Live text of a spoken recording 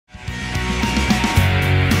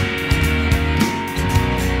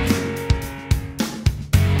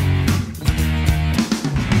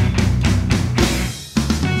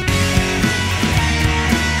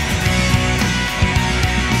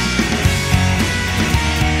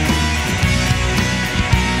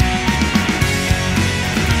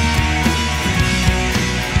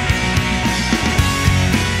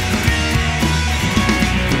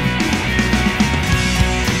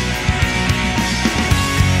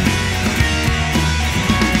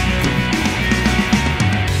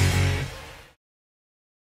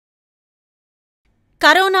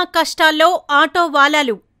Corona కష్టాల్లో auto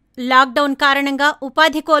వాలాలు. Lockdown కారణంగా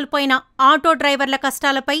ఉపాధి కోల్పోయిన ఆటో డ్రైవర్ల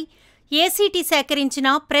కష్టాలపై ఏసీటీ సేకరించిన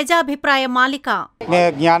ప్రజాభిప్రాయ మాలిక.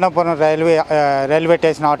 Gnanapuram railway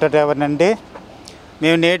station auto driver నండి.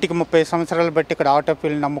 మేము నేటికి 30 సంవత్సరాలు బట్టి ఇక్కడ ఆటో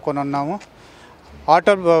ఫీల్డ్ నమ్ముకొని ఉన్నాము.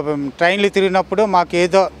 ఆటో ట్రైన్లు తిరిగినప్పుడు మాకు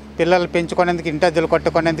ఏదో పిల్లలు పెంచుకునేందుకు, ఇంటద్దెలు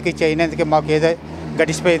కట్టుకునేందుకు, చేయనందుకు మాకు ఏదో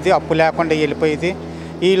గడిచిపోయేది, అప్పు లేకుండా వెళ్ళిపోయేది.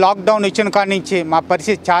 ఈ లాక్డౌన్ ఇచ్చిన కాడి నుంచి మా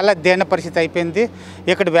పరిస్థితి చాలా దీన పరిస్థితి అయిపోయింది.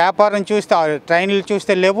 ఇక్కడ వ్యాపారం చూస్తే ట్రైన్లు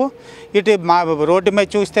చూస్తే లేవు, ఇటు మా రోడ్డు మీద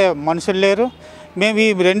చూస్తే మనుషులు లేరు. మేము ఈ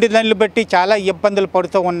 2 నెలలు బట్టి చాలా ఇబ్బందులు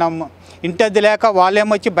పడుతూ ఉన్నాము. ఇంటి అద్దె లేక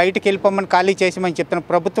వాళ్ళేమొచ్చి బయటకు వెళ్ళిపోమని ఖాళీ చేసామని చెప్తున్నాం.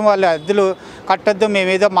 ప్రభుత్వం వాళ్ళు అద్దెలు కట్టొద్దు,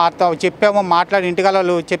 మేమేదో చెప్పామో మాట్లాడి ఇంటికాల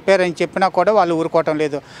వాళ్ళు చెప్పారని చెప్పినా కూడా వాళ్ళు ఊరుకోవటం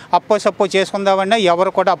లేదు. అప్పో సప్పో చేసుకుందామన్నా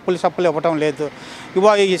ఎవరు కూడా అప్పులు సప్పులు ఇవ్వటం లేదు.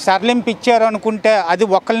 ఈ సరళింపు ఇచ్చారు అనుకుంటే అది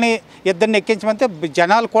ఒకరిని ఇద్దరిని ఎక్కించమంటే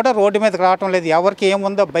జనాలు కూడా రోడ్డు మీదకి రావటం లేదు. ఎవరికి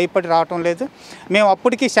ఏముందో భయపడి రావటం లేదు. మేము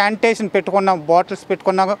అప్పటికి శానిటైజేషన్ పెట్టుకున్నాం, బాటిల్స్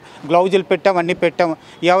పెట్టుకున్నాము, గ్లౌజులు పెట్టాము, అన్నీ పెట్టాము.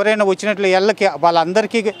 ఎవరైనా వచ్చినట్లు ఇళ్ళకి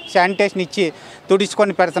వాళ్ళందరికీ శానిటైజేషన్ ఇచ్చి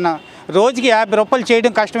తుడుచుకొని పెడుతున్నాం. రోజుకి 50 రూపాయలు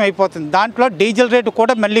చేయడం కష్టం అయిపోతుంది. దాంట్లో డీజిల్ రేటు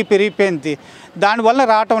కూడా మళ్ళీ పెరిగిపోయింది. దానివల్ల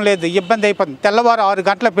రావటం లేదు, ఇబ్బంది అయిపోతుంది. తెల్లవారు 6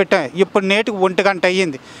 గంటలు పెట్టాం, ఇప్పుడు నేటికి 1 గంట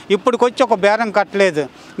అయ్యింది. ఇప్పటికి వచ్చి ఒక బేరం కట్టలేదు.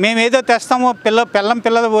 మేము ఏదో తెస్తాము,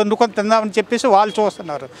 పిల్లలు వండుకొని తిందామని చెప్పేసి వాళ్ళు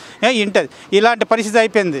చూస్తున్నారు. ఇంటది ఇలాంటి పరిస్థితి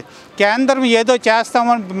అయిపోయింది. కేంద్రం ఏదో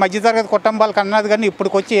చేస్తామని మధ్యతరగతి కుటుంబాలకు అన్నది, కానీ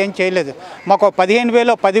ఇప్పటికి వచ్చి ఏం చేయలేదు. మాకు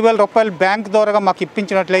 15,000 10,000 రూపాయలు బ్యాంక్ ద్వారా మాకు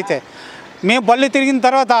ఇప్పించినట్లయితే మేము బళ్ళు తిరిగిన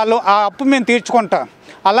తర్వాత ఆ అప్పు మేము తీర్చుకుంటాం.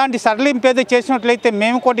 అలాంటి సరళింపు ఏదో చేసినట్లయితే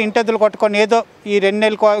మేము కూడా ఇంటెద్దులు కొట్టుకొని ఏదో ఈ 2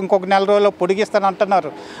 నెలలకు ఇంకొక 4 రోజుల్లో పొడిగిస్తాను అంటున్నారు.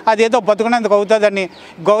 అదేదో బతుకునేందుకు అవుతుందని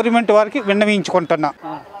గవర్నమెంట్ వారికి విన్నవించుకుంటున్నా.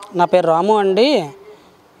 నా పేరు రాము అండి.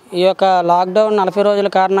 ఈ యొక్క లాక్డౌన్ 40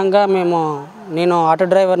 రోజుల కారణంగా నేను ఆటో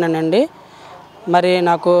డ్రైవర్నేనండి. మరి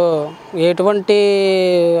నాకు ఎటువంటి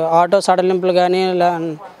ఆటో సడలింపులు కానీ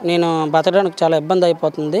నేను బతకడానికి చాలా ఇబ్బంది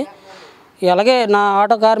అయిపోతుంది. అలాగే నా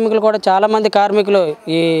ఆటో కార్మికులు కూడా చాలామంది కార్మికులు,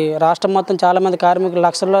 ఈ రాష్ట్రం మొత్తం చాలామంది కార్మికులు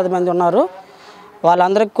లక్షలాది మంది ఉన్నారు.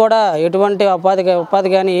 వాళ్ళందరికీ కూడా ఎటువంటి ఉపాధి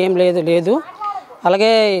కానీ ఏం లేదు.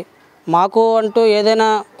 అలాగే మాకు అంటూ ఏదైనా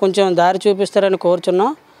కొంచెం దారి చూపిస్తారని కోరుచున్నాం.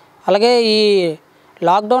 అలాగే ఈ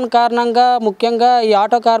లాక్డౌన్ కారణంగా ముఖ్యంగా ఈ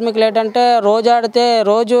ఆటో కార్మికులు ఏంటంటే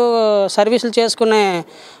రోజు సర్వీసులు చేసుకునే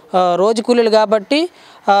రోజు కూలీలు కాబట్టి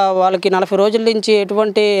వాళ్ళకి 40 రోజుల నుంచి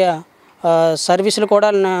ఎటువంటి సర్వీసులు కూడా,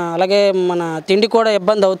 అలాగే మన తిండి కూడా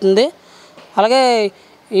ఇబ్బంది అవుతుంది. అలాగే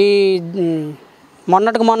ఈ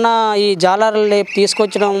మొన్న ఈ జాలర్లు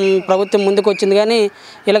తీసుకొచ్చడం ప్రభుత్వం ముందుకు వచ్చింది. కానీ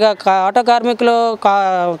ఇలాగ ఆటో కార్మికులు,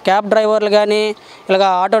 క్యాబ్ డ్రైవర్లు కానీ, ఇలాగ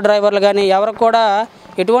ఆటో డ్రైవర్లు కానీ ఎవరికి కూడా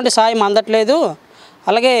ఎటువంటి సాయం అందట్లేదు.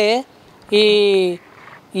 అలాగే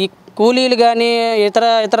ఈ కూలీలు కానీ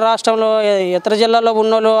ఇతర రాష్ట్రంలో, ఇతర జిల్లాలో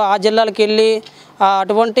ఉన్నోళ్ళు ఆ జిల్లాలకు వెళ్ళి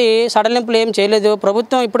అటువంటి సడలింపులు ఏం చేయలేదు.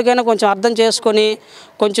 ప్రభుత్వం ఇప్పటికైనా కొంచెం అర్థం చేసుకొని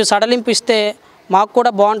కొంచెం సడలింపు ఇస్తే మాకు కూడా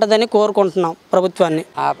బాగుంటుందని కోరుకుంటున్నాం ప్రభుత్వాన్ని.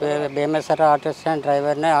 ఆ పేరు భీమేశ్వర ఆటో స్టాండ్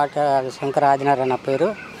డ్రైవర్ని, ఆటో శంకర్ ఆదినారాయణ నా పేరు.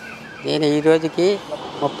 నేను ఈ రోజుకి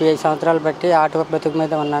 35 సంవత్సరాలు బట్టి ఆటో బతుకు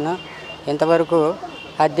మీద ఉన్నాను. ఇంతవరకు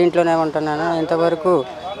అద్దెంట్లోనే ఉంటున్నాను. ఇంతవరకు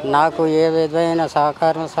నాకు ఏ విధమైన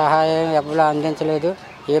సహాయం ఎవరు అందించలేదు.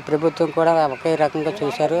 ఏ ప్రభుత్వం కూడా ఒకే రకంగా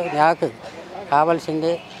చూశారు. నాకు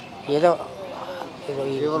కావాల్సింది ఏదో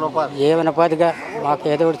జీవనోపాధిగా మాకు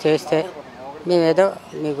ఏదో ఒకటి చేస్తే మేమేదో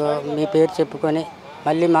మీ పేరు చెప్పుకొని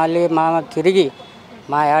మళ్ళీ తిరిగి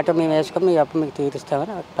మా ఆటో మేము వేసుకొని మీ అప్పు మీకు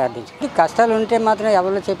తీరుస్తామని ప్రార్థించాం. కష్టాలు ఉంటే మాత్రం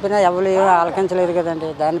ఎవరు చెప్పినా ఎవరు ఏమో ఆలకించలేదు కదండి.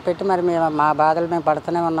 దాన్ని పెట్టి మరి మా బాధలు మేము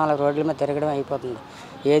పడుతూనే ఉన్నాం. రోడ్ల మీద తిరగడం అయిపోతుంది.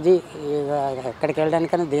 ఏది ఎక్కడికి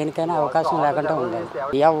వెళ్ళడానికైనా దేనికైనా అవకాశం లేకుండా ఉండాలి.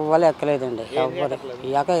 ఎవరు ఎక్కలేదండి.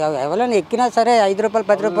 ఎవరైనా ఎక్కినా సరే 5 రూపాయలు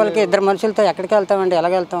 10 రూపాయలకి 2 మనుషులతో ఎక్కడికి వెళ్తామండి?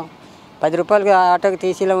 ఎలాగెళ్తాం? 10 రూపాయలకి ఆటోకి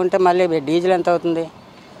తీసిలో ఉంటే మళ్ళీ డీజిల్ ఎంత అవుతుంది?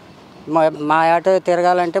 మా ఆటో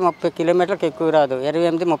తిరగాలంటే 30 కిలోమీటర్లకు ఎక్కువ రాదు,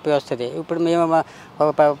 28 30 వస్తుంది. ఇప్పుడు మేము ఒక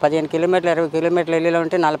 15 కిలోమీటర్లు 20 కిలోమీటర్లు వెళ్ళిలో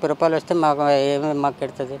ఉంటే 40 రూపాయలు వస్తే మాకు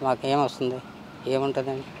పెడుతుంది. మాకు ఏమొస్తుంది?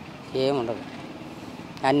 ఏముంటుందండి? ఏముండదు.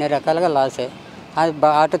 అన్ని రకాలుగా లాసే. అది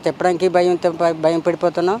ఆటో తిప్పడానికి భయం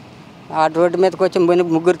పడిపోతున్నాం. ఆ రోడ్డు మీదకి వచ్చి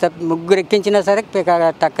ముగ్గురు ఎక్కించినా సరే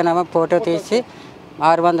టక్కన ఫోటో తీసి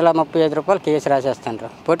 635 రూపాయలు కేసు రాసేస్తాను.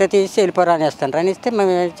 ఫోటో తీసి వెళ్ళిపోరా అనేస్తాను. రానిస్తే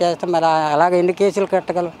మేము ఏం చేస్తాం? మరి అలాగే ఎన్ని కేసులు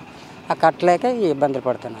కట్టగలం? ఆ కట్టలేక ఈ ఇబ్బందులు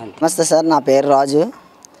పడుతున్నాను. నమస్తే సార్, నా పేరు రాజు.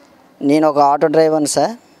 నేను ఒక ఆటో డ్రైవర్ని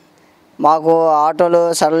సార్. మాకు ఆటోలు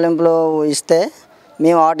సడలింపులు ఇస్తే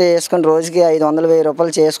మేము ఆటో వేసుకొని రోజుకి 500 1000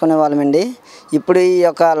 రూపాయలు చేసుకునే వాళ్ళమండి. ఇప్పుడు ఈ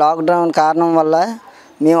యొక్క లాక్డౌన్ కారణం వల్ల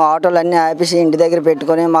మేము ఆటోలు అన్నీ ఆపేసి ఇంటి దగ్గర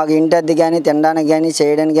పెట్టుకొని మాకు ఇంటి అద్దె కానీ, తినడానికి కానీ,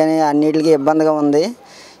 చేయడానికి కానీ అన్నిటికీ ఇబ్బందిగా ఉంది.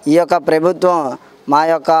 ఈ యొక్క ప్రభుత్వం మా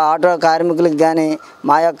యొక్క ఆటో కార్మికులకు కానీ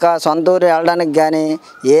మా యొక్క సొంత ఊరు వెళ్ళడానికి కానీ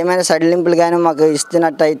ఏమైనా సడలింపులు కానీ మాకు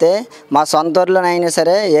ఇస్తున్నట్టయితే మా సొంత ఊరిలోనైనా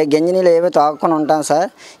సరే ఏ గంజినీళ్ళు ఏవి తాగకుండా ఉంటాం సార్.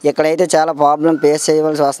 ఇక్కడైతే చాలా ప్రాబ్లం ఫేస్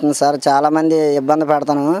చేయవలసి వస్తుంది సార్. చాలామంది ఇబ్బంది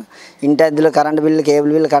పెడతాను. ఇంటి అద్దెలు, current bill,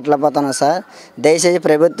 cable bill కట్టలేకపోతాను sir. దయచేసి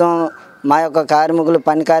ప్రభుత్వం మా యొక్క కార్మికులు,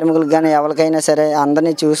 పని కార్మికులకు కానీ ఎవరికైనా సరే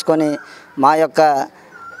అందరినీ చూసుకొని మా యొక్క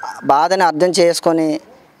బాధని అర్థం చేసుకొని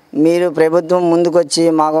మీరు ప్రభుత్వం ముందుకొచ్చి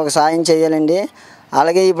మాకు ఒక సాయం చేయాలండి.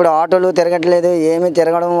 అలాగే ఇప్పుడు ఆటోలు తిరగట్లేదు, ఏమీ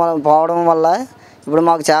పోవడం వల్ల ఇప్పుడు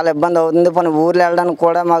మాకు చాలా ఇబ్బంది అవుతుంది. పని ఊర్లో వెళ్ళడానికి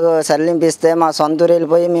కూడా మాకు సడలింపిస్తే మా సొంత ఊరు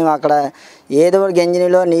వెళ్ళిపోయి మేము అక్కడ ఏదో ఒక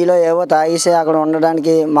గంజినీలో నీలో ఏవో తాగిస్తే అక్కడ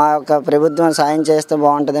ఉండడానికి మా యొక్క ప్రభుత్వం సాయం చేస్తే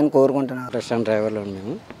బాగుంటుందని కోరుకుంటున్నాను. రెస్టారెంట్ డ్రైవర్లు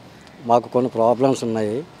మేము, మాకు కొన్ని ప్రాబ్లమ్స్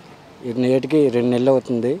ఉన్నాయి. నేటికి 2 నెలలు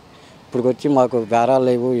అవుతుంది. ఇప్పుడు వచ్చి మాకు బేరాలు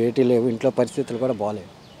లేవు, ఏటీ లేవు, ఇంట్లో పరిస్థితులు కూడా బాగాలేవు.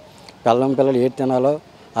 పిల్లలు ఏటి తినాలో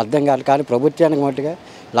అర్థం కాదు. కానీ ప్రభుత్వానికి మట్టుగా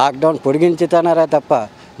లాక్డౌన్ పొడిగించుతున్నారా తప్ప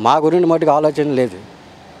మా గురించి మట్టుకు ఆలోచన లేదు.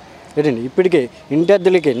 ఏంటండి ఇప్పటికీ ఇంటి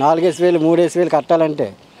అద్దెలకి 4,000 3,000 కట్టాలంటే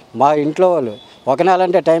మా ఇంట్లో వాళ్ళు 1 నెల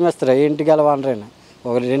అంటే టైం ఇస్తారు. ఇంటికి వెళ్ళవాలరైనా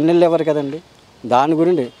ఒక 2 నెలలు ఇవ్వరు కదండి. దాని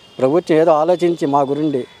గురించి ప్రభుత్వం ఏదో ఆలోచించి మా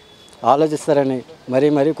గురించి ఆలోచిస్తారని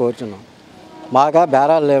మరీ కోరుతున్నాం. మాగా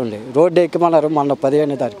బేరాలు లేవండి. రోడ్డు ఎక్కమన్నారు మొన్న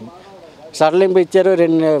 15వ తారీఖు. సడలింపు ఇచ్చారు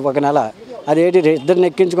 1 నెల. అదేంటి ఇద్దరిని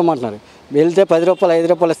ఎక్కించుకోమంటున్నారు. వెళ్తే 10 రూపాయలు 5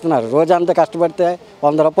 రూపాయలు ఇస్తున్నారు. రోజంతా కష్టపడితే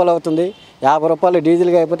 100 రూపాయలు అవుతుంది. 50 రూపాయలు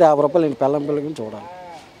డీజిల్గా అయిపోతే 50 రూపాయలు నేను పిల్లలకి చూడాలి.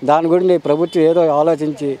 దాని గురించి ప్రభుత్వం ఏదో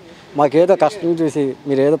ఆలోచించి మాకేదో కష్టం చూసి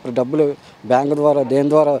మీరు ఏదో డబ్బులు బ్యాంకు ద్వారా దేని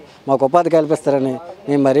ద్వారా మాకు ఉపాధి కల్పిస్తారని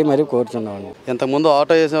మేము మరీ కోరుతున్నామండి. ఇంతకుముందు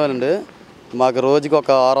ఆటో వేసేవాళ్ళండి, మాకు రోజుకి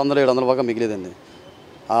ఒక 600-700 రూపాయలు మిగిలేదండి.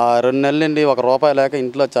 ఆ 2 నెలల నుండి ₹1 లేక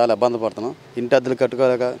ఇంట్లో చాలా ఇబ్బంది పడుతున్నాం. ఇంటి అద్దెలు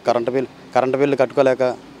కట్టుకోలేక, కరెంటు బిల్లు కట్టుకోలేక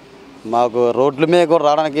మాకు రోడ్ల మీద కూడా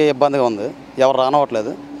రావడానికి ఇబ్బందిగా ఉంది. ఎవరు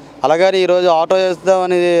రానవట్లేదు. అలాగని ఈరోజు ఆటో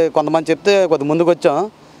వేస్తామని కొంతమంది చెప్తే కొద్ది ముందుకు వచ్చాం.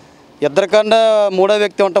 ఇద్దరికన్నా 3వ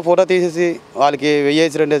వ్యక్తి ఉంటే ఫోటో తీసేసి వాళ్ళకి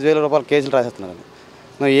 1000-2,000 రూపాయలు కేసులు రాసేస్తున్నారు.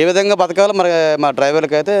 మేము ఏ విధంగా బతకాలో మరి మా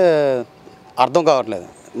డ్రైవర్లకి అయితే అర్థం కావట్లేదు.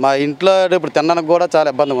 మా ఇంట్లో ఇప్పుడు తినడానికి కూడా చాలా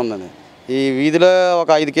ఇబ్బందిగా ఉందండి. ఈ వీధిలో ఒక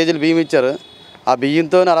 5 కేజీలు బియ్యం ఇచ్చారు. ఆ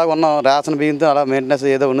బియ్యంతో అలా ఉన్నాం. రేషన్ బియ్యంతో అలా మెయింటెనెన్స్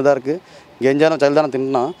ఏదో ఉన్నదానికి గంజానం చలిదానం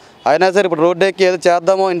తింటున్నాం. అయినా సరే ఇప్పుడు రోడ్డు ఎక్కి ఏదో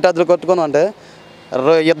చేద్దామో ఇంటి అద్దెలు కట్టుకున్నాం అంటే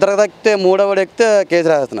ఇద్దరు ఎక్కితే 3వ ఎక్కితే కేసు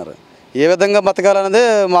రాస్తున్నారు. ఏ విధంగా బతకాలనేది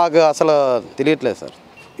మాకు అసలు తెలియట్లేదు సార్.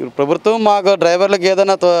 ఇప్పుడు ప్రభుత్వం మాకు డ్రైవర్లకు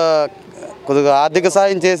ఏదైనా కొద్దిగా ఆర్థిక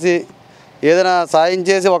సాయం చేసి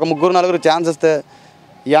ఒక 3-4 ఛాన్స్ ఇస్తే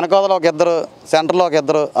వెనకాల ఒక 2, సెంటర్లో ఒక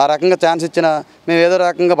 2 ఆ రకంగా ఛాన్స్ ఇచ్చినా మేము ఏదో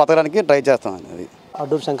రకంగా బతకడానికి ట్రై చేస్తామండి. అది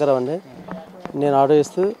అడ్డూరు శంకరరావు అండి. నేను ఆటో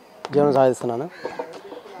వేస్తూ జీవనం సాగిస్తున్నాను.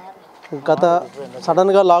 గత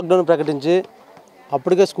సడన్గా లాక్డౌన్ ప్రకటించి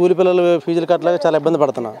అప్పటికే స్కూల్ పిల్లలు ఫీజులు కట్టలేక చాలా ఇబ్బంది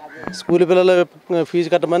పడుతున్నాను. స్కూల్ పిల్లలు ఫీజు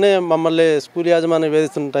కట్టమని మమ్మల్ని స్కూల్ యాజమాన్యం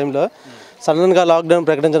వేధిస్తున్న టైంలో సడన్గా లాక్డౌన్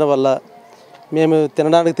ప్రకటించడం వల్ల మేము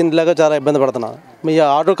తినడానికి తిండిలాగా చాలా ఇబ్బంది పడుతున్నాం. మీ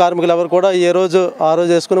ఆటో కార్మికులు ఎవరు కూడా ఆ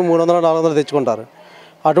రోజు వేసుకుని 300-400 తెచ్చుకుంటారు.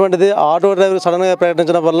 అటువంటిది ఆటో డ్రైవర్ సడన్గా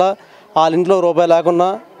ప్రకటించడం వల్ల వాళ్ళ ఇంట్లో రూపాయి లేకుండా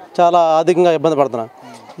చాలా ఆర్థికంగా ఇబ్బంది పడుతున్నాం.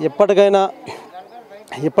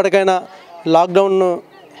 ఇప్పటికైనా లాక్డౌన్ను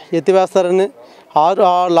ఎత్తివేస్తారని,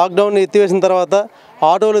 లాక్డౌన్ ఎత్తివేసిన తర్వాత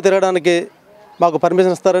ఆటోలు తిరగడానికి మాకు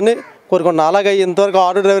పర్మిషన్ ఇస్తారని కోరుకుంటున్నాను. అలాగే ఇంతవరకు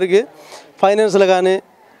ఆటో డ్రైవర్కి ఫైనాన్స్లు కానీ,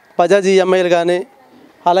 బజాజ్ ఈఎంఐలు కానీ,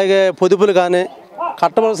 అలాగే పొదుపులు కానీ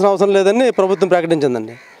కట్టవలసిన అవసరం లేదని ప్రభుత్వం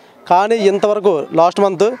ప్రకటించిందండి. కానీ ఇంతవరకు లాస్ట్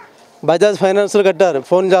మంత్ బజాజ్ ఫైనాన్స్లు కట్టారు,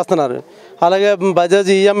 ఫోన్ చేస్తున్నారు. అలాగే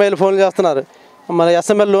బజాజ్ ఈఎంఐలు ఫోన్ చేస్తున్నారు. మన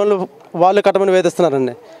ఎస్ఎంఎల్ లోన్లు వాళ్ళు కట్టమని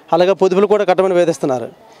వేధిస్తున్నారండి. అలాగే పొదుపులు కూడా కట్టమని వేధిస్తున్నారు.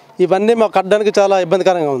 ఇవన్నీ మాకు కట్టడానికి చాలా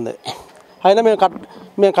ఇబ్బందికరంగా ఉంది. అయినా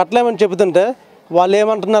మేము కట్టలేమని చెబుతుంటే వాళ్ళు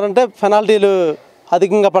ఏమంటున్నారంటే పెనాల్టీలు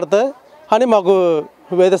అధికంగా పడతాయి అని మాకు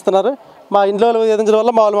వేధిస్తున్నారు. మా ఇంట్లో వేధించడం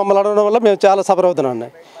వల్ల మమ్మల్ని అడగడం వల్ల మేము చాలా సఫర్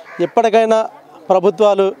అవుతున్నాం. ఇప్పటికైనా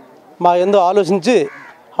ప్రభుత్వాలు మా యందు ఆలోచించి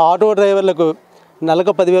ఆటో డ్రైవర్లకు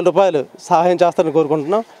నెలకు 10,000 రూపాయలు సహాయం చేస్తారని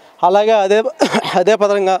కోరుకుంటున్నాం. అలాగే అదే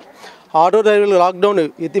పరంగా ఆటో డ్రైవర్లు లాక్డౌన్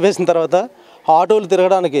ఎత్తివేసిన తర్వాత ఆటోలు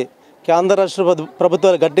తిరగడానికి కేంద్ర రాష్ట్ర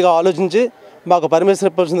ప్రభుత్వాలు గట్టిగా ఆలోచించి మాకు పర్మిషన్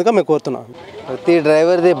ఇవ్వాల్సిందిగా మేము కోరుతున్నాం. ప్రతి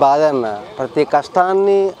డ్రైవర్ది బాధ అన్న, ప్రతి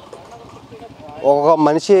కష్టాన్ని ఒక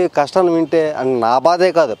మనిషి కష్టాన్ని వింటే నా బాధే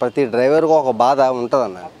కాదు, ప్రతి డ్రైవర్కి ఒక బాధ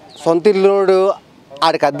ఉంటుందన్న. సొంత ఇల్లునోడు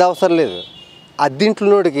ఆడికి అద్దె అవసరం లేదు,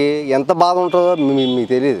 అద్దెంట్లోనోడికి ఎంత బాధ ఉంటుందో మీకు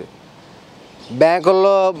తెలియదు.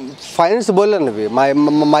 బ్యాంకుల్లో ఫైనాన్స్ బోళ్ళు అన్నవి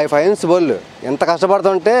మా ఫైనాన్స్ బోళ్ళు ఎంత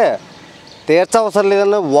కష్టపడుతుంటే తీర్చవసరం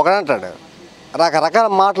లేదని ఒకడంటాడు. రకరకాల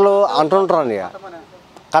మాటలు అంటుంటారు అన్నయ్య.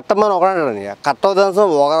 కట్టమని ఒకడంటాడు అన్నయ్య, కట్టవలసిన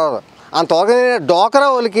ఒకరు. అంతవరకు డోకరా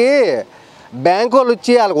వాళ్ళకి బ్యాంకు వాళ్ళు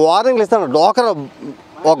వచ్చి వాళ్ళకి వార్నింగ్లు ఇస్తాను. డోకరా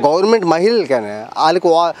ఒక గవర్నమెంట్ మహిళలు కానీ వాళ్ళకి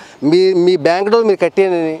మీ బ్యాంకులో మీరు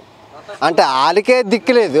కట్టేనని అంటే వాళ్ళకే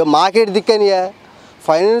దిక్కు లేదు, మాకేటి దిక్కనియా?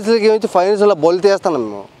 ఫైనాన్షియల్కి ఏమిచ్చి ఫైనాన్షియల్లో బొల్లు తీస్తున్నాం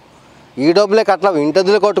మేము. ఈ డబ్బులే కట్టలేము,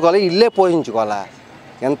 ఇంటద్దులే కొట్టుకోవాలి, ఇల్లే పోషించుకోవాలా.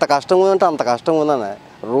 ఎంత కష్టం ఉందంటే అంత కష్టం ఉందన్న.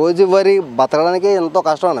 రోజువారీ బతకడానికి ఎంతో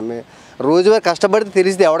కష్టం అన్న. మేము రోజువారీ కష్టపడితే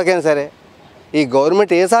తెలిసింది ఎవరికైనా సరే. ఈ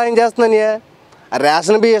గవర్నమెంట్ ఏ సహాయం చేస్తుందనియా?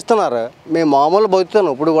 రేషన్ బియ్యం ఇస్తున్నారు, మేము మామూలు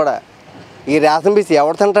బతుకుతున్నాం. ఇప్పుడు కూడా ఈ రేషన్ బియ్యం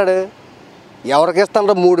ఎవరు తింటాడు? ఎవరికి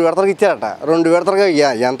ఇస్తారంటే 3 విడతలకు ఇచ్చారట, 2 విడతలుగా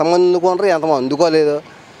ఎంతమంది అందుకుంటారు, ఎంతమంది అందుకోలేదు.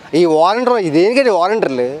 ఈ వాలంటీర్ ఇదేంటంటే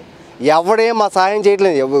వాలంటీర్లు ఎవడేం మా సహాయం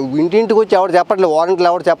చేయట్లేదు. ఇంటింటికి వచ్చి ఎవరు చెప్పట్లేదు, వాలంటీర్లు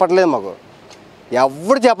ఎవరు చెప్పట్లేదు, మాకు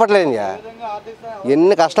ఎవరు చెప్పట్లేదు. ఇంకా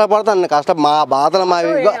ఎన్ని కష్టాలు పడతాను అన్ని కష్టాలు. మా బాధలు మావి.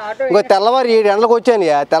 ఇంకో తెల్లవారు 7 గంటలకు వచ్చాను.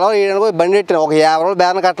 తెల్లవారు 7 గంటలకు బండి పెట్టాను. ఒక 50 రూపాయలు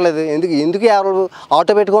బేరం కట్టలేదు. ఎందుకు 50 రూపాయలు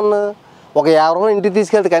ఆటో పెట్టుకున్నా? ఒక 50 రూపాయలు ఇంటికి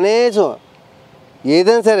తీసుకెళ్తే కనీసం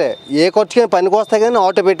ఏదైనా సరే ఏ ఖర్చుకైనా పనికి వస్తాయి కానీ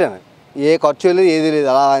ఆటో పెట్టాను. ఏ ఖర్చు లేదు, ఏది లేదు.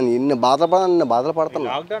 అలా ఇన్ని బాధలు పడుతున్నాను.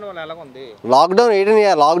 లాక్డౌన్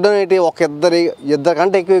ఏంటి? ఒక ఇద్దరు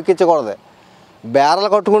కంటే ఎక్కువ ఎక్కించకూడదు. బేరాలు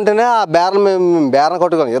కట్టుకుంటేనే ఆ బేరం మేము బేరం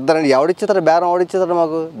కట్టుకోవాలి. ఇద్దరండి ఎవడిచ్చేస్తాడు బేరం? ఎవడిచ్చేస్తాడు?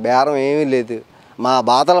 మాకు బేరం ఏమీ లేదు. మా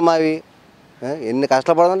బాధలు మావి. ఎన్ని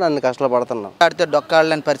కష్టాలు పడుతుంటే అన్ని కష్టాలు పడుతున్నాం. ఆడితే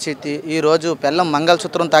డొక్కాడలేని పరిస్థితి. ఈరోజు పిల్లం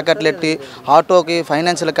మంగళసూత్రం తాకట్లెట్టి ఆటోకి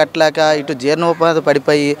ఫైనాన్షియల్ కట్టలేక ఇటు జీర్ణోపాధి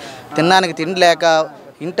పడిపోయి తినడానికి తిండి లేక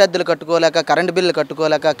ఇంటద్దెలు కట్టుకోలేక కరెంటు బిల్లు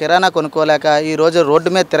కట్టుకోలేక కిరాణా కొనుక్కోలేక ఈరోజు రోడ్డు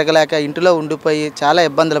మీద తిరగలేక ఇంటిలో ఉండిపోయి చాలా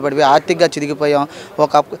ఇబ్బందులు పడిపోయి ఆర్థికంగా చిదిగిపోయాం.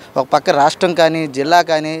 ఒక పక్క రాష్ట్రం కానీ జిల్లా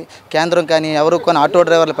కానీ కేంద్రం కానీ ఎవరు కొన్ని ఆటో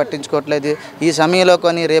డ్రైవర్లు పట్టించుకోవట్లేదు. ఈ సమయంలో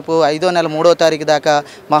కొని రేపు 5వ నెల 3వ తారీఖు దాకా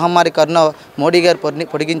మహమ్మారి కరోనా మోడీ గారు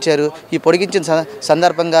పొడిగించారు. ఈ పొడిగించిన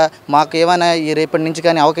సందర్భంగా మాకు ఏమైనా ఈ రేపటి నుంచి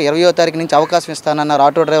కానీ 20వ తారీఖు నుంచి అవకాశం ఇస్తానన్నారు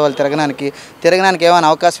ఆటో డ్రైవర్లు తిరగడానికి ఏమైనా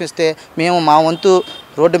అవకాశం ఇస్తే మేము మా వంతు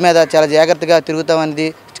రోడ్డు మీద చాలా జాగ్రత్తగా తిరుగుతామనేది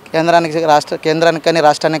కేంద్రానికి కానీ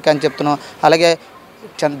రాష్ట్రానికి కానీ చెప్తున్నాం. అలాగే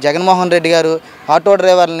జగన్మోహన్ రెడ్డి గారు ఆటో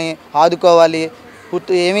డ్రైవర్లని ఆదుకోవాలి.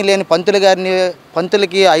 ఏమీ లేని పంతులకి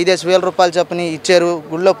 5,000 రూపాయలు చొప్పున ఇచ్చారు.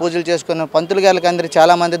 గుళ్ళో పూజలు చేసుకున్న పంతులు గారికి అందరికీ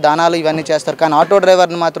చాలామంది దానాలు ఇవన్నీ చేస్తారు. కానీ ఆటో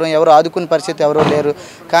డ్రైవర్ని మాత్రం ఎవరు ఆదుకునే పరిస్థితి ఎవరూ లేరు.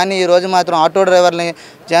 కానీ ఈరోజు మాత్రం ఆటో డ్రైవర్ని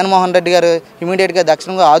జగన్మోహన్ రెడ్డి గారు ఇమీడియట్గా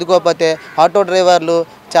దక్షిణంగా ఆదుకోకపోతే ఆటో డ్రైవర్లు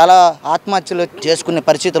చాలా ఆత్మహత్యలు చేసుకునే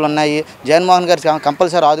పరిస్థితులు ఉన్నాయి. జగన్మోహన్ గారు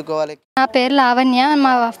కంపల్సరీ ఆదుకోవాలి. నా పేరు లావణ్య.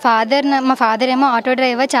 మా ఫాదర్ ఏమో ఆటో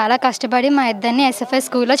డ్రైవర్. చాలా కష్టపడి మా ఇద్దరిని ఎస్ఎఫ్ఐ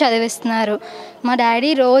స్కూల్లో చదివిస్తున్నారు. మా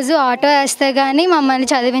డాడీ రోజు ఆటో వేస్తే కానీ మమ్మల్ని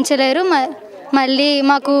చదివించలేరు. మళ్ళీ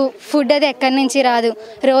మాకు ఫుడ్ అది ఎక్కడి నుంచి రాదు.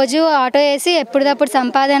 రోజు ఆటో వేసి ఎప్పటిదప్పుడు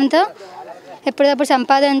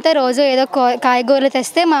సంపాదనతో రోజు ఏదో కాయగూరలు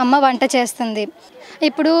తెస్తే మా అమ్మ వంట చేస్తుంది.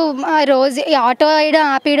 ఇప్పుడు రోజు ఈ ఆటో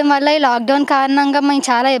ఆపేయడం వల్ల ఈ లాక్డౌన్ కారణంగా మేము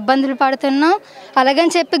చాలా ఇబ్బందులు పడుతున్నాం.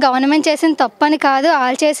 అలాగని చెప్పి గవర్నమెంట్ చేసిన తప్పని కాదు,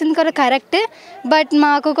 వాళ్ళు చేసింది కూడా కరెక్ట్. బట్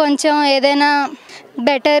మాకు కొంచెం ఏదైనా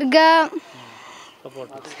బెటర్గా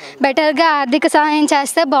ఆర్థిక సహాయం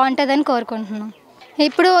చేస్తే బాగుంటుందని కోరుకుంటున్నాం.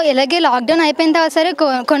 ఇప్పుడు ఇలాగే లాక్డౌన్ అయిపోయిన తర్వాత సరే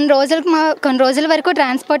కొన్ని రోజుల వరకు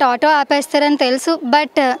ట్రాన్స్పోర్ట్ ఆటో ఆపేస్తారని తెలుసు.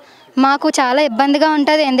 బట్ మాకు చాలా ఇబ్బందిగా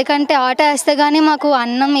ఉంటుంది. ఎందుకంటే ఆటో వేస్తే కానీ మాకు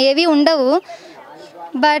అన్నం ఏవి ఉండవు.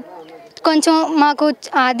 బట్ కొంచెం మాకు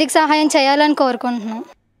ఆర్థిక సహాయం చేయాలని కోరుకుంటున్నాం.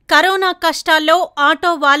 కరోనా కష్టాల్లో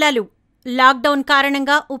ఆటో వాలాలు. లాక్డౌన్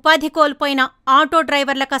కారణంగా ఉపాధి కోల్పోయిన ఆటో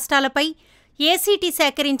డ్రైవర్ల కష్టాలపై ఏసీటీ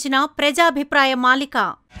సేకరించిన ప్రజాభిప్రాయ మాలిక.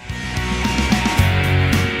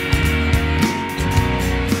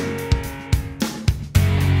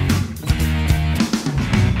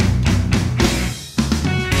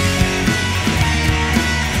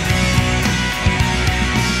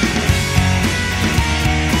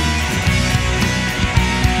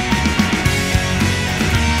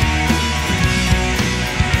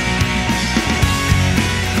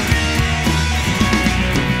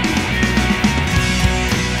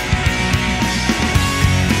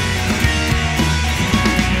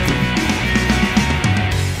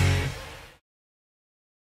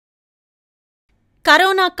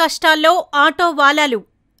 కరోనా కష్టాల్లో ఆటో వాలాలు.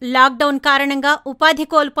 లాక్డౌన్ కారణంగా ఉపాధి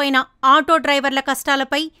కోల్పోయిన ఆటో డ్రైవర్ల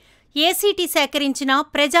కష్టాలపై ఏసీటీ సేకరించిన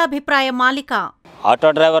ప్రజాభిప్రాయ మాలిక.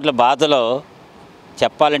 ఆటో డ్రైవర్ల బాధలో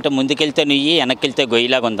చెప్పాలంటే ముందుకెళ్తే నుయ్యి వెనక్కిళ్తే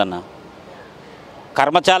గొయ్యిలాగా ఉందన్న.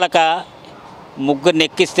 కర్మచాలక ముగ్గురిని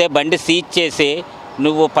ఎక్కిస్తే బండి సీజ్ చేసి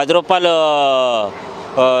నువ్వు 10 రూపాయలు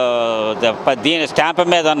దీని స్టాంప్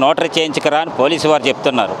మీద నోటరీ చేయించుకురా అని పోలీసు వారు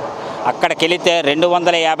చెప్తున్నారు. అక్కడికి వెళితే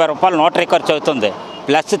 250 రూపాయలు నోటరీ ఖర్చు అవుతుంది,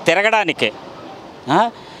 ప్లస్ తిరగడానికి.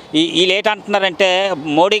 వీళ్ళు ఏంటంటున్నారంటే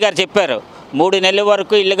మోడీ గారు చెప్పారు 3 నెలల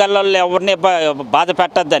వరకు ఇల్లుగల్లో ఎవరిని బాధ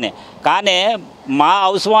పెట్టద్దని. కానీ మా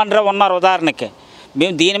హౌస్ ఓనర్ ఉన్నారు ఉదాహరణకి,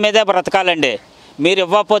 మేము దీని మీదే బ్రతకాలండి, మీరు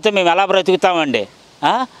ఇవ్వకపోతే మేము ఎలా బ్రతుకుతామండి?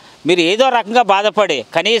 మీరు ఏదో రకంగా బాధపడి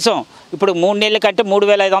కనీసం ఇప్పుడు 3 నెలల కంటే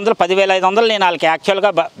 3,500 10,500 నేను వాళ్ళకి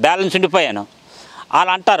యాక్చువల్గా బ్యాలెన్స్ ఉండిపోయాను.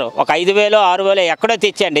 వాళ్ళు అంటారు ఒక 5,000 6,000 ఎక్కడో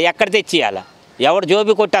తెచ్చేయండి. ఎక్కడ తెచ్చియాలా? ఎవడు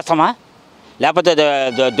జోబి కొట్టేస్తామా లేకపోతే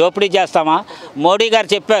దోపిడీ చేస్తామా? మోడీ గారు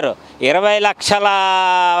చెప్పారు 20 లక్షల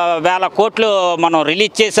వేల కోట్లు మనం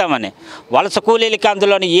రిలీజ్ చేసామని. వలస కూలీలకి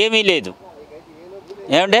అందులోని ఏమీ లేదు.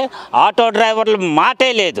 ఏమంటే ఆటో డ్రైవర్ల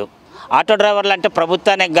మాటే లేదు. ఆటో డ్రైవర్లు అంటే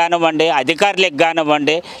ప్రభుత్వానికి కానివ్వండి, అధికారులకు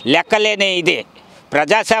కానివ్వండి, లెక్కలేని ఇది.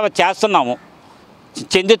 ప్రజాసేవ చేస్తున్నాము,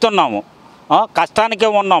 చెందుతున్నాము, కష్టానికే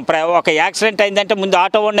ఉన్నాం. ఒక యాక్సిడెంట్ అయిందంటే ముందు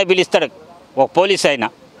ఆటో వాడినే పిలుస్తాడు ఒక పోలీస్ అయినా.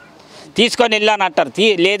 తీసుకొని వెళ్ళాను అంటారు.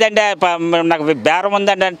 లేదంటే నాకు బేరం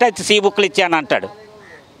ఉందండి అంటే సీ బుక్లు ఇచ్చాను అంటాడు.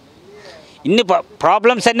 ఇన్ని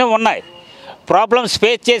ప్రాబ్లమ్స్ అన్నీ ఉన్నాయి. ప్రాబ్లమ్స్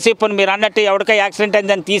ఫేస్ చేసి ఇప్పుడు మీరు అన్నట్టు ఎవరికో యాక్సిడెంట్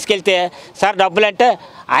అయిందని తీసుకెళ్తే సార్ డబ్బులు అంటే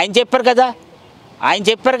ఆయన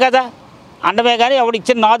చెప్పారు కదా అండమే కానీ ఎవడు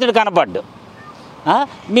ఇచ్చిన నాదుడు కనపడ్డు.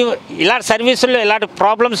 మేము ఇలాంటి సర్వీసుల్లో ఇలాంటి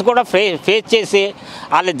ప్రాబ్లమ్స్ కూడా ఫేస్ చేసి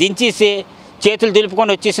వాళ్ళు దించేసి చేతులు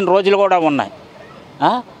దులుపుకొని వచ్చేసిన రోజులు కూడా ఉన్నాయి.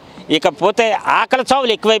 ఇకపోతే ఆకలి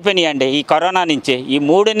చావులు ఎక్కువైపోయినాయండి ఈ కరోనా నుంచి. ఈ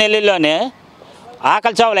 3 నెలల్లోనే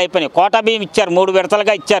ఆకలి చావులు అయిపోయినాయి. కోటా బియ్యం ఇచ్చారు, 3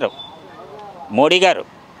 విడతలుగా ఇచ్చారు మోడీ గారు.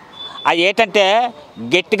 అది ఏంటంటే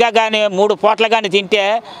గట్టిగా కానీ 3 పూటలు కానీ తింటే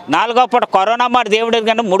 4వ పూట కరోనా మాట దేవుడికి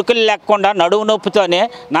కానీ ముడుకులు లేకుండా నడువు నొప్పుతోనే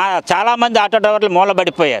చాలామంది ఆటో డ్రైవర్లు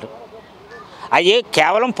మూలబడిపోయారు. అవి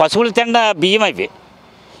కేవలం పశువులు తిన్న బియ్యం అవి.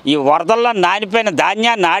 ఈ వరదల్లో నానిపోయిన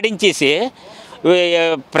ధాన్యాన్ని ఆడించేసి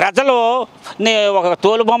ప్రజలు ఒక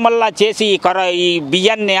తోలుబొమ్మల్లా చేసి ఈ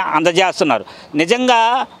బియ్యాన్ని అందజేస్తున్నారు. నిజంగా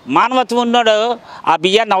మానవత్వం ఉన్నాడు ఆ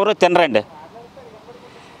బియ్యాన్ని ఎవరో తినరండి.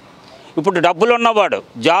 ఇప్పుడు డబ్బులు ఉన్నవాడు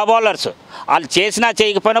జాబ్ హోల్డర్స్ వాళ్ళు చేసినా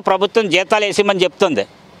చేయకపోయినా ప్రభుత్వం జీతాలు వేసేమని చెప్తుంది.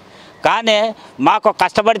 కానీ మాకు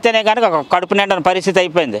కష్టపడితేనే కానీ ఒక కడుపు నిండని పరిస్థితి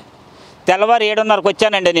అయిపోయింది. తెల్లవారు 7:30కి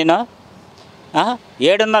వచ్చానండి నేను.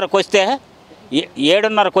 7:30కి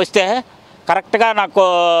వస్తే కరెక్ట్గా నాకు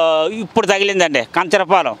ఇప్పుడు తగిలిందండి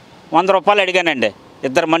కంచరపాలెం. 100 రూపాయలు అడిగానండి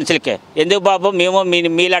 2 మనుషులకి. ఎందుకు బాబు మేము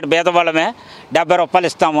మీలాంటి భేదవాళ్ళమే 70 రూపాయలు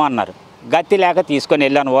ఇస్తాము అన్నారు. గతి లేక తీసుకొని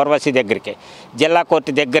వెళ్ళాను ఓర్వశి దగ్గరికి, జిల్లా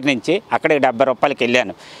కోర్టు దగ్గర నుంచి అక్కడికి 70 రూపాయలకి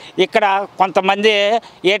వెళ్ళాను. ఇక్కడ కొంతమంది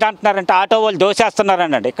ఏంటంటున్నారంటే ఆటో వాళ్ళు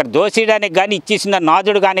దోసేస్తున్నారనండి. ఇక్కడ దోసేయడానికి కానీ ఇచ్చేసిన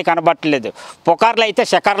నాదుడు కానీ కనబట్టలేదు. పుకార్లు అయితే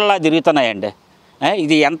శకర్లా తిరుగుతున్నాయండి.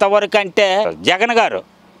 ఇది ఎంతవరకు అంటే జగన్ గారు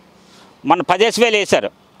మన 10,000 వేశారు,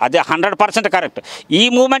 అది 100% కరెక్ట్. ఈ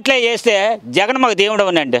మూమెంట్లో వేస్తే జగన్ మాకు దేవుడు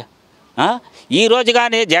అవునండి. ఈరోజు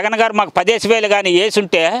కానీ జగన్ గారు మాకు 10,000 కానీ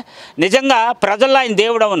వేసుంటే నిజంగా ప్రజల్లో ఆయన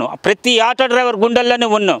దేవుడు అవును. ప్రతి ఆటో డ్రైవర్ గుండెల్లోనే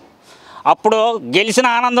ఉన్నాం. అప్పుడు గెలిచిన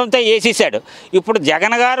ఆనందంతో వేసేసాడు. ఇప్పుడు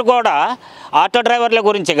జగన్ గారు కూడా ఆటో డ్రైవర్ల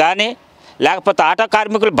గురించి కానీ లేకపోతే ఆటో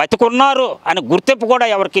కార్మికులు బతికున్నారు అని గుర్తింపు కూడా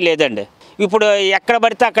ఎవరికీ లేదండి. ఇప్పుడు ఎక్కడ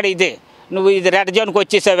పడితే అక్కడ ఇదే, నువ్వు ఇది రెడ్ జోన్కి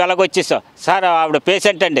వచ్చేసావు, ఎలాగొచ్చేసావు సార్, ఆవిడ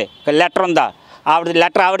పేషెంట్ అండి, లెటర్ ఉందా,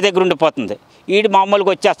 లెటర్ ఆవిడ దగ్గర ఉండిపోతుంది. ఈడు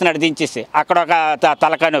మామూలుగా వచ్చేస్తున్నాడు దించేసి, అక్కడ ఒక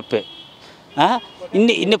తలకాయ నొప్పి.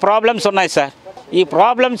 ఇన్ని ప్రాబ్లమ్స్ ఉన్నాయి సార్. ఈ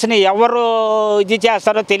ప్రాబ్లమ్స్ని ఎవరు ఇది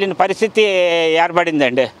చేస్తారో తెలియని పరిస్థితి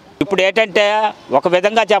ఏర్పడిందండి. ఇప్పుడు ఏంటంటే ఒక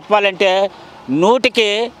విధంగా చెప్పాలంటే 100కి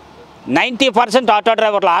 90% ఆటో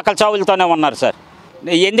డ్రైవర్లు ఆకలి చావులతోనే ఉన్నారు సార్.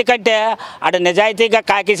 ఎందుకంటే ఆడ నిజాయితీగా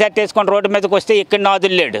కాకి సెట్ వేసుకొని రోడ్డు మీదకి వస్తే ఇక్కడ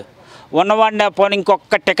నాదులేడు. ఉన్నవాడిని పోనీ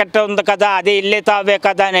ఇంకొక టికెట్ ఉంది కదా, అదే ఇల్లే తావే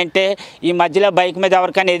కదా అని అంటే ఈ మధ్యలో బైక్ మీద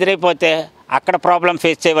ఎవరికైనా ఎదురైపోతే అక్కడ ప్రాబ్లం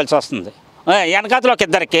ఫేస్ చేయవలసి వస్తుంది. వెనకాతలో ఒక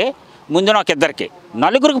ఇద్దరికి, ముందున ఒక ఇద్దరికి,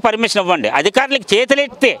 4గురికి పర్మిషన్ ఇవ్వండి. అధికారులకు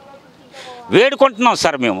చేతులెత్తి వేడుకుంటున్నాం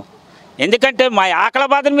సార్ మేము. ఎందుకంటే మా ఆకలి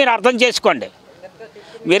బాధను మీరు అర్థం చేసుకోండి.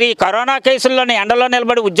 మీరు ఈ కరోనా కేసుల్లోనే ఎండలో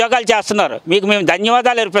నిలబడి ఉద్యోగాలు చేస్తున్నారు, మీకు మేము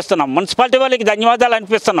ధన్యవాదాలు అర్పిస్తున్నాం. మున్సిపాలిటీ వాళ్ళకి ధన్యవాదాలు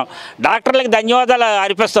అనిపిస్తున్నాం, డాక్టర్లకు ధన్యవాదాలు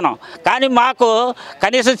అర్పిస్తున్నాం. కానీ మాకు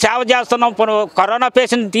కనీసం సేవ చేస్తున్నాం. కరోనా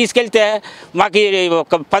పేషెంట్ తీసుకెళ్తే మాకు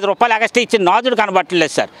ఒక 10 రూపాయలు ఎక్స్ట్రా ఇచ్చి నాదుడు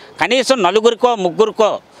కనబట్టలేదు సార్. కనీసం 4గురికో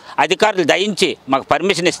 3గురికో అధికారులు దయించి మాకు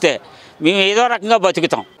పర్మిషన్ ఇస్తే మేము ఏదో రకంగా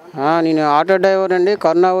బతుకుతాం. నేను ఆటో డ్రైవర్ అండి.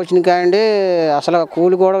 కరోనా వచ్చిన కాయండి అసలు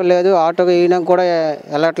కూలి కూడా లేదు, ఆటోకి వేయడానికి కూడా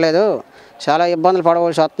వెళ్ళట్లేదు. చాలా ఇబ్బందులు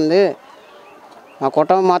పడవలసి వస్తుంది. మా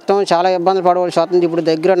కుటుంబం మొత్తం చాలా ఇబ్బందులు పడవలసి వస్తుంది. ఇప్పుడు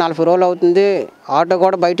దగ్గర 40 రోజులు అవుతుంది. ఆటో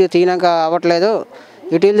కూడా బయటికి తీయడానికి అవ్వట్లేదు.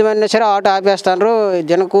 ఇటు వెళ్దామన్నా సరే ఆటో ఆపేస్తున్నారు.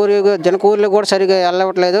 జనకూలీలు కూడా సరిగా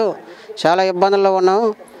వెళ్ళవట్లేదు. చాలా ఇబ్బందుల్లో ఉన్నాం.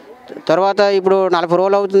 తర్వాత ఇప్పుడు 40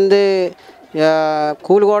 రోజులు అవుతుంది,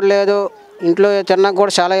 కూలి కూడా లేదు. ఇంట్లో తిన్నాక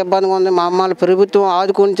కూడా చాలా ఇబ్బందిగా ఉంది. మా అమ్మాయిలు ప్రభుత్వం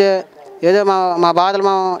ఆదుకుంటే ఏదో మా బాధలు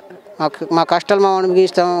మా కష్టాలు మేము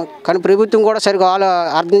అనుభవిస్తాం. కానీ ప్రభుత్వం కూడా సరిగా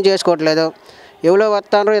అర్థం చేసుకోవట్లేదు. ఎవరో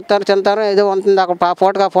వస్తారు, ఇస్తారు, తింటారు, ఏదో ఉంటుంది. అక్కడ ఆ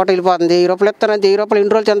ఫోటో వెళ్ళిపోతుంది. 1000 రూపాయలు ఇస్తారంటే 1000 రూపాయలు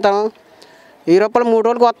ఎన్ని రోజులు తింటాము? 1000 రూపాయలు 3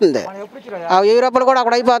 రోజులకు వస్తుంది. ఆ 1000 రూపాయలు కూడా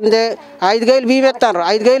అక్కడ అయిపోతుంది. 5 కేజీలు బియ్యం ఇస్తారు.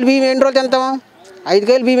 5 కేజీలు బియ్యం ఎన్ని రోజులు తింటాము? 5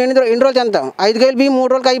 కేజీలు బియ్యం ఎన్ని రోజులు తింటాం? 5 కేజీలు బియ్యం 3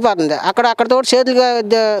 రోజులకి అయిపోతుంది. అక్కడతో చేతులుగా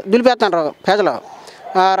దులిపేస్తున్నారు ప్రజలు.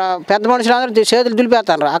 పెద్ద మనుషులందరూ చేతులు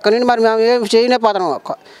దులిపేస్తాను. అక్కడి నుండి మరి మేము ఏం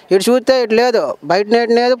చేయలేకపోతున్నాం. ఇటు చూస్తే ఇటు లేదు, బయట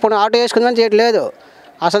నేటి లేదు, ఇప్పుడు ఆటో వేసుకుందామని చేయట్లేదు లేదు.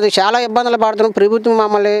 అసలు చాలా ఇబ్బందులు పడుతున్నాం. ప్రభుత్వం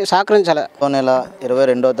మమ్మల్ని సహకరించాలి. నెల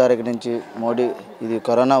 22వ తారీఖు నుంచి మోడీ ఇది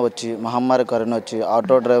కరోనా వచ్చి మహమ్మారి కరోనా వచ్చి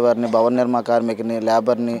ఆటో డ్రైవర్ని, భవన నిర్మాణ కార్మికుని,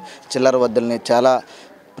 లేబర్ని, చిల్లర వద్దుల్ని చాలా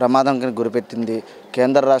ప్రమాదానికి గురిపెట్టింది.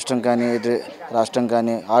 కేంద్ర రాష్ట్రం కానీ ఇది రాష్ట్రం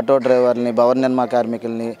కానీ ఆటో డ్రైవర్ని, భవన నిర్మాణ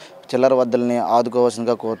కార్మికుల్ని, చిల్లర వద్దుల్ని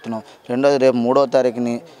ఆదుకోవాల్సిందిగా కోరుతున్నాం. రెండోది రేపు 3వ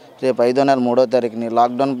తారీఖుని, రేపు 5వ నెల 3వ తారీఖుని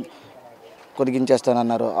లాక్డౌన్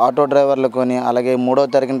కొడిగించేస్తానన్నారు. ఆటో డ్రైవర్లకొని అలాగే 3వ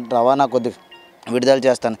తారీఖుని రవాణా విడుదల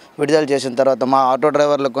చేసిన తర్వాత మా ఆటో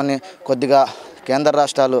డ్రైవర్లు కొద్దిగా కేంద్ర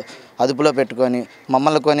రాష్ట్రాలు అదుపులో పెట్టుకొని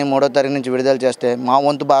మమ్మల్ని 3వ తారీఖు నుంచి విడుదల చేస్తే మా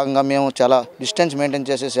వంతు భాగంగా మేము చాలా డిస్టెన్స్ మెయింటైన్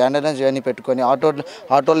చేసి శానిటైజ్ అన్నీ పెట్టుకొని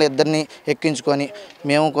ఆటోలు ఇద్దరిని ఎక్కించుకొని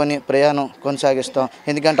మేము ప్రయాణం కొనసాగిస్తాం.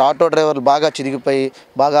 ఎందుకంటే ఆటో డ్రైవర్లు బాగా చిరిగిపోయి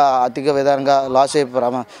బాగా అధిక విధంగా లాస్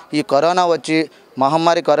అయిపోయి ఈ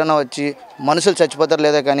మహమ్మారి కరోనా వచ్చి మనుషులు చచ్చిపోతారు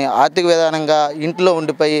లేదా కానీ ఆర్థిక విధానంగా ఇంట్లో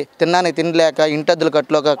ఉండిపోయి తినడానికి తినలేక, ఇంటద్దులు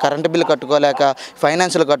కట్టుకోలేక, కరెంటు బిల్లు కట్టుకోలేక,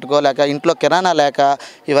 ఫైనాన్షియల్ కట్టుకోలేక, ఇంట్లో కిరాణా లేక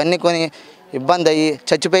ఇవన్నీ ఇబ్బంది అయ్యి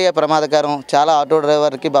చచ్చిపోయే ప్రమాదకరం. చాలా ఆటో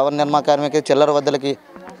డ్రైవర్కి, భవన నిర్మాణ కార్మికులకి, చిల్లర వద్దలకి,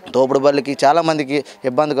 తోపుడు బళ్ళకి చాలామందికి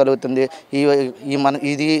ఇబ్బంది కలుగుతుంది.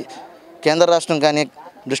 ఇది కేంద్ర రాష్ట్రం కానీ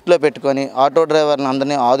దృష్టిలో పెట్టుకొని ఆటో డ్రైవర్ని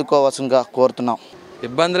అందరినీ ఆదుకోవాల్సిందిగా కోరుతున్నాం.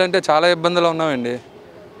 ఇబ్బందులు అంటే చాలా ఇబ్బందులు ఉన్నామండి.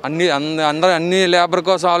 అందరూ అన్ని లేబర్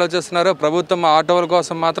కోసం ఆలోచిస్తున్నారు. ప్రభుత్వం ఆటోల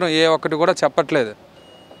కోసం మాత్రం ఏ ఒక్కటి కూడా చెప్పట్లేదు.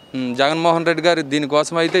 జగన్మోహన్ రెడ్డి గారు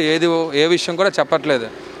దీనికోసం అయితే ఏ విషయం కూడా చెప్పట్లేదు.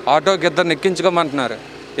 ఆటోకి ఇద్దరు ఎక్కించుకోమంటున్నారు.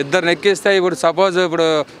 ఇద్దరు ఎక్కిస్తే ఇప్పుడు సపోజ్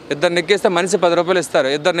ఇద్దరు ఎక్కిస్తే మనిషి 10 రూపాయలు ఇస్తారు.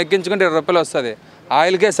 ఇద్దరు ఎక్కించుకుంటే 20 రూపాయలు వస్తుంది.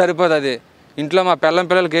 ఆయిల్కే సరిపోదు. అది ఇంట్లో మా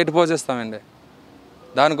పిల్లలకి ఏటి పోషిస్తామండి.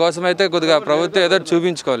 దానికోసం అయితే కొద్దిగా ప్రభుత్వం ఏదో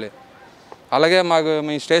చూపించుకోవాలి. అలాగే మాకు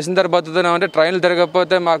మీ స్టేషన్ దగ్గర బతుకుతున్నామంటే ట్రైన్లు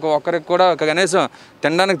తిరగకపోతే మాకు ఒక్కరికి కూడా కనీసం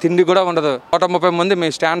తినడానికి తిండి కూడా ఉండదు. 130 మంది మీ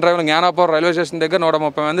స్టాండ్ డ్రైవర్లు, జ్ఞానాపురం రైల్వే స్టేషన్ దగ్గర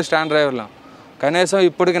 130 మంది స్టాండ్ డ్రైవర్లు. కనీసం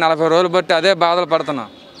ఇప్పటికి 40 రోజులు బట్టి అదే బాధలు పడుతున్నాం.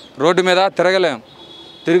 రోడ్డు మీద తిరగలేం.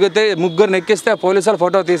 తిరిగితే 3 ఎక్కిస్తే పోలీసులు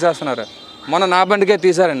ఫోటో తీసేస్తున్నారు. మొన్న నా బండికే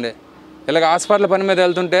తీశారండి. ఇలాగ హాస్పిటల్ పని మీద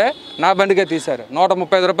వెళ్తుంటే నా బండికే తీశారు.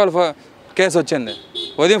 135 రూపాయలు కేసు వచ్చింది.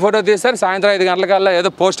 ఉదయం ఫోటో తీశారు, సాయంత్రం 5 గంటలకల్లా ఏదో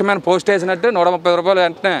పోస్ట్ వేసినట్టు 130 రూపాయలు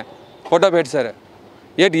వెంటనే ఫోటో పెట్టారు.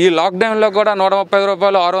 ఈ లాక్డౌన్లో కూడా 130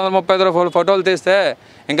 రూపాయలు, 635 రూపాయలు ఫోటోలు తీస్తే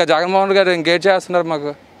ఇంకా జగన్మోహన్ గారు ఇంకేం చేస్తున్నారు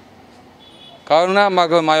మాకు. కావున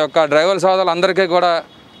మా యొక్క డ్రైవర్ సోదరులు అందరికీ కూడా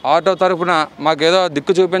ఆటో తరఫున మాకు ఏదో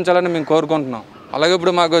దిక్కు చూపించాలని మేము కోరుకుంటున్నాం. అలాగే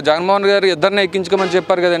ఇప్పుడు మాకు జగన్మోహన్ గారు ఇద్దరిని ఎక్కించుకోమని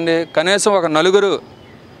చెప్పారు కదండి. కనీసం ఒక నలుగురు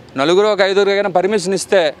ఒక 5గురికైనా పర్మిషన్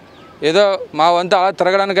ఇస్తే ఏదో మా వంతు అలా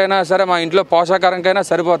తిరగడానికైనా సరే, మా ఇంట్లో పోషాకారంకైనా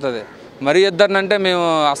సరిపోతుంది. మరి ఇద్దరినంటే మేము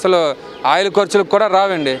అసలు ఆయిల్ ఖర్చులకు కూడా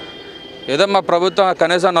రావండి. ఏదో మా ప్రభుత్వం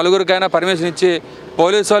కనీసం 4గురికైనా పర్మిషన్ ఇచ్చి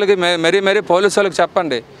పోలీసు వాళ్ళకి మరీ పోలీసు వాళ్ళకి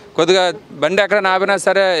చెప్పండి. కొద్దిగా బండి ఎక్కడ ఆపినా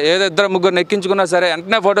సరే, ఏదో 2-3 ఎక్కించుకున్నా సరే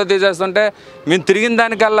వెంటనే ఫోటో తీసేస్తుంటే మేము తిరిగిన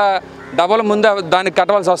దానికల్లా డబల్ ముందే దానికి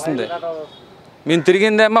కట్టవలసి వస్తుంది. మేము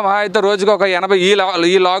తిరిగిందేమో మా అయితే రోజుకి ఒక 80,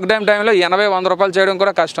 ఈ లాక్డౌన్ టైంలో 80-100 రూపాయలు చేయడం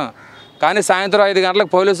కూడా కష్టం. కానీ సాయంత్రం 5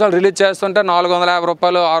 గంటలకు పోలీసు వాళ్ళు రిలీజ్ చేస్తుంటే 450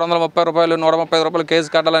 రూపాయలు, 630 రూపాయలు, 130 రూపాయలు కేసు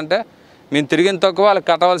కట్టాలంటే మేము తిరిగిన తక్కువ, వాళ్ళకి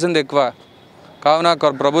కట్టవలసింది ఎక్కువ. కావున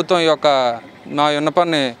ప్రభుత్వం ఈ యొక్క నా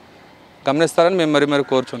విన్నపాన్ని గమనిస్తారని మేము మరి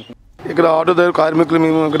కోరుచుంటున్నాం. ఇక్కడ ఆటో డ్రైవర్ కార్మికులు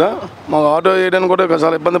మేము ఇక్కడ మాకు ఆటో వేయడానికి కూడా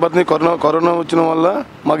చాలా ఇబ్బంది పడుతుంది. కరోనా వచ్చిన వల్ల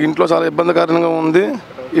మాకు ఇంట్లో చాలా ఇబ్బందికరంగా ఉంది.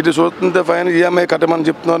 ఇటు చూస్తుంటే ఫైన్ ఈఎంఐ కట్టమని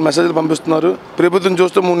చెప్తున్నారు, మెసేజ్లు పంపిస్తున్నారు. ప్రభుత్వం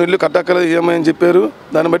చూస్తే 3 నెలలు కట్టక్కలేదు ఈఎంఐ అని చెప్పారు.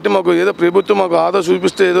 దాన్ని బట్టి మాకు ఏదో ప్రభుత్వం మాకు ఆదా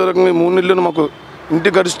చూపిస్తే ఏదో రకంగా 3 నెలలు మాకు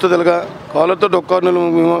ఇంటికి గడుస్తుంది. ఇలాగా కాళ్ళతో డొక్కారులు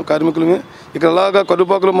మేము కార్మికులమే. ఇక్కడ అలాగా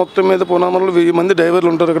కడుపాకులు మొత్తం మీద పునామలు 1000 మంది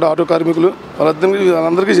డ్రైవర్లు ఉంటారు ఇక్కడ ఆటో కార్మికులు.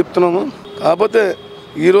 వాళ్ళందరికీ చెప్తున్నాము. కాకపోతే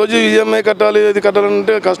ఈరోజు ఈఎంఐ కట్టాలి, ఇది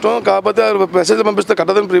కట్టాలంటే కష్టం. కాకపోతే మెసేజ్లు పంపిస్తే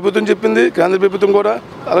కట్టదని ప్రభుత్వం చెప్పింది, కేంద్ర ప్రభుత్వం కూడా,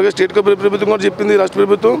 అలాగే స్టేట్ ప్రభుత్వం కూడా చెప్పింది, రాష్ట్ర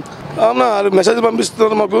ప్రభుత్వం. అవునా, మెసేజ్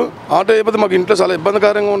పంపిస్తున్నారు. మాకు ఆటో అయిపోతే మాకు ఇంట్లో చాలా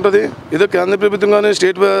ఇబ్బందికరంగా ఉంటుంది. ఏదో కేంద్ర ప్రభుత్వం కానీ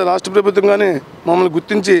రాష్ట్ర ప్రభుత్వం కానీ మమ్మల్ని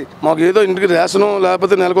గుర్తించి మాకు ఏదో ఇంటికి రేషను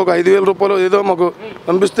లేకపోతే నెలకు ఒక 5000 రూపాయలు ఏదో మాకు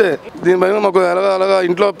పంపిస్తే దీనిపైన మాకు అలాగా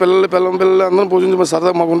ఇంట్లో పిల్లలు అందరం పోషించే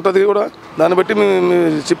సరదా మాకు ఉంటుంది కూడా. దాన్ని బట్టి మేము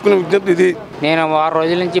చెప్పుకునే విజ్ఞప్తి ఇది. నేను 6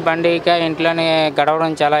 రోజుల నుంచి బండిక ఇంట్లోనే గడవడం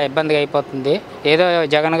చాలా ఇబ్బందిగా అయిపోతుంది. ఏదో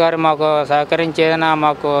జగన్ గారు మాకు సహకరించి ఏదైనా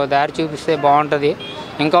మాకు దారి చూపిస్తే బాగుంటుంది.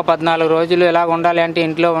 ఇంకో 14 రోజులు ఇలా ఉండాలి అంటే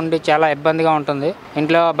ఇంట్లో ఉండి చాలా ఇబ్బందిగా ఉంటుంది.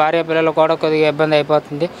 ఇంట్లో భార్య పిల్లలు కూడా కొద్దిగా ఇబ్బంది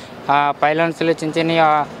అయిపోతుంది. ఆ ఫైనాన్స్లు చిన్న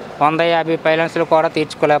 150 ఫైనాన్స్లు కూడా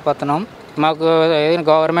తీర్చుకోలేకపోతున్నాం. మాకు ఏదైనా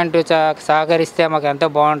గవర్నమెంట్ సహకరిస్తే మాకు ఎంతో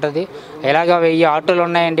బాగుంటుంది. ఇలాగ 1000 ఆటోలు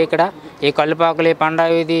ఉన్నాయండి ఇక్కడ. ఈ కల్లుపాకులు, ఈ పండా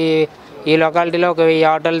వీధి, ఈ లొకాలిటీలో ఒక 1000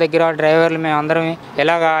 ఆటోల దగ్గర డ్రైవర్లు మేము అందరం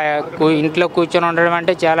ఇలాగ ఇంట్లో కూర్చొని ఉండడం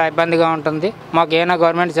అంటే చాలా ఇబ్బందిగా ఉంటుంది. మాకు ఏమైనా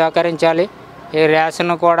గవర్నమెంట్ సహకరించాలి, ఈ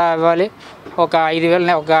రేషన్ కూడా ఇవ్వాలి. ఒక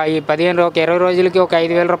 5,000 ఒక ఈ 20 రోజులకి ఒక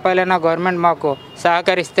 5,000 రూపాయలైనా గవర్నమెంట్ మాకు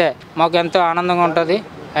సహకరిస్తే మాకు ఎంతో ఆనందంగా ఉంటుంది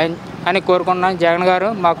అని కోరుకుంటున్నాం. జగన్ గారు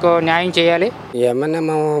మాకు న్యాయం చేయాలి. ఏమన్నా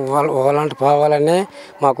మేము వాళ్ళంటి పోవాలనే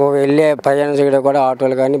మాకు వెళ్ళే ప్రయాణం చేయడం కూడా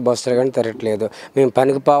ఆటోలు కానీ బస్సులు కానీ తిరగట్లేదు. మేము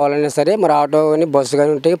పనికి పోవాలన్నా సరే మరి ఆటో కానీ బస్సు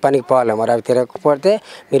కానీ ఉంటే పనికి పోవాలి. మరి అవి తిరగకపోతే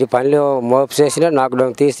మీరు పనిలో మోపు చేసినా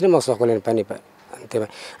లాక్డౌన్ తీసినా మాకు సుఖలేని పని అంతే.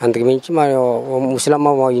 అంతకు మించి మా ముసలమ్మ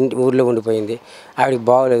మా ఇంటి ఊర్లో ఉండిపోయింది. ఆవిడకి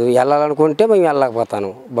బాగోలేదు. వెళ్ళాలనుకుంటే మేము వెళ్ళకపోతాను.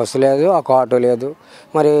 బస్సు లేదు, ఒక ఆటో లేదు.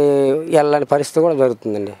 మరి వెళ్ళని పరిస్థితి కూడా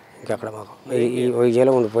జరుగుతుందండి. ఇంకక్కడ మాకు ఈ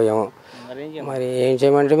వైజాగ్లో ఉండిపోయాము. మరి ఏం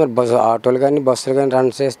చేయమంటే మరి ఆటోలు కానీ బస్సులు కానీ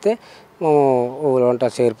రన్ చేస్తే మేము ఊళ్ళో ఉంటా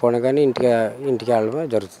చేరిపోవడం కానీ ఇంటికి వెళ్ళడం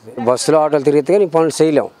జరుగుతుంది. బస్సులో ఆటోలు తిరిగితే కానీ పనులు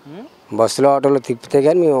చేయలేము. బస్సులో ఆటోలు తిప్పితే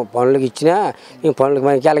కానీ మేము పనులకు ఇచ్చినా మేము పనులకు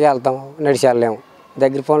మనకి అలాగే వెళ్తాం, నడిచి వెళ్ళలేము.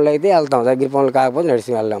 దగ్గర పనులు అయితే వెళ్తాం, దగ్గర పనులు కాకపోతే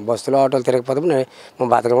నడిచి వెళ్ళాం. బస్సులో ఆటోలు తిరగకపోతే మా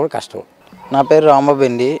బతకడం కూడా కష్టం. నా పేరు రాంబాబు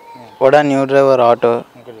అండి. కూడా న్యూ డ్రైవర్ ఆటో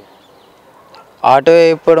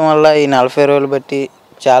వేయకపోవడం వల్ల ఈ 40 రోజులు బట్టి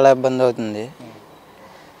చాలా ఇబ్బంది అవుతుంది.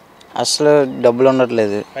 అసలు డబ్బులు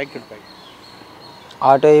ఉండట్లేదు.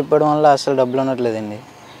 ఆటో వేయకపోవడం వల్ల అసలు డబ్బులు ఉండట్లేదండి.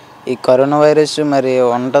 ఈ కరోనా వైరస్ మరి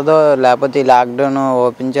ఉంటుందో లేకపోతే ఈ లాక్డౌన్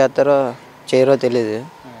ఓపెన్ చేస్తారో చేయరో తెలీదు.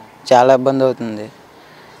 చాలా ఇబ్బంది అవుతుంది.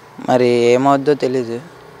 మరి ఏమవుద్దో తెలీదు.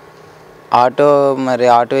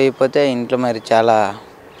 ఆటో అయిపోతే ఇంట్లో మరి చాలా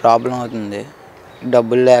ప్రాబ్లం అవుతుంది.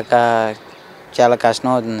 డబ్బులు లేక చాలా కష్టం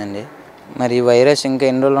అవుతుందండి. మరి ఈ వైరస్ ఇంకా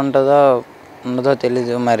ఎన్ని రోజులు ఉండదో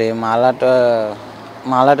తెలీదు. మరి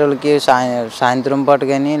మాలాటోళ్ళకి సాయంత్రం పాటు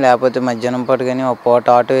కానీ లేకపోతే మధ్యాహ్నం పాటు కానీ ఒక పూట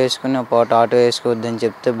ఆటో వేసుకుని ఒక పూట ఆటో వేసుకోవద్దని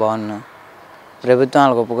చెప్తే బాగున్నాను. ప్రభుత్వం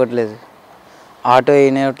వాళ్ళకి ఒప్పుకోవట్లేదు. ఆటో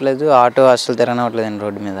వేయనివ్వట్లేదు. ఆటో అస్సలు తిరగనివ్వట్లేదండి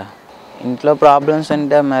రోడ్డు మీద. ఇంట్లో ప్రాబ్లమ్స్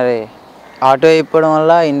అంటే మరి ఆటో అయిపోవడం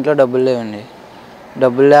వల్ల ఇంట్లో డబ్బులు లేవండి.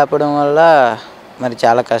 డబ్బులు లేకపోవడం వల్ల మరి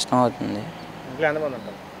చాలా కష్టం అవుతుంది.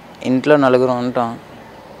 ఇంట్లో 4 ఉంటాం.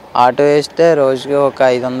 ఆటో వేస్తే రోజుకి ఒక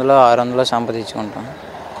 500 600 సంపాదించుకుంటాం.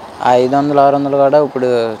 ఆ 500 600 కూడా ఇప్పుడు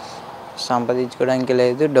సంపాదించుకోవడానికి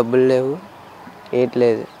లేదు, డబ్బులు లేవు,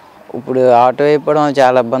 ఏట్లేదు. ఇప్పుడు ఆటో అయిపోవడం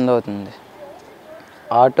చాలా ఇబ్బంది అవుతుంది.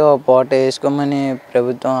 ఆటో పూట వేసుకోమని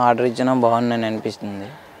ప్రభుత్వం ఆర్డర్ ఇచ్చినా బాగుందని అనిపిస్తుంది.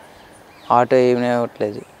 ఆటో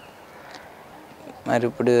ఏమివ్వట్లేదు. మరి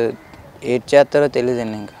ఇప్పుడు ఏం చేస్తారో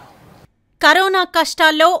తెలియదండి. ఇంకా కరోనా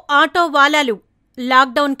కష్టాల్లో ఆటో వాలాలు.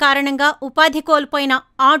 లాక్డౌన్ కారణంగా ఉపాధి కోల్పోయిన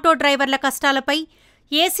ఆటో డ్రైవర్ల కష్టాలపై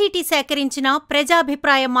ఏసీటీ సేకరించిన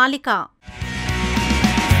ప్రజాభిప్రాయ మాలిక.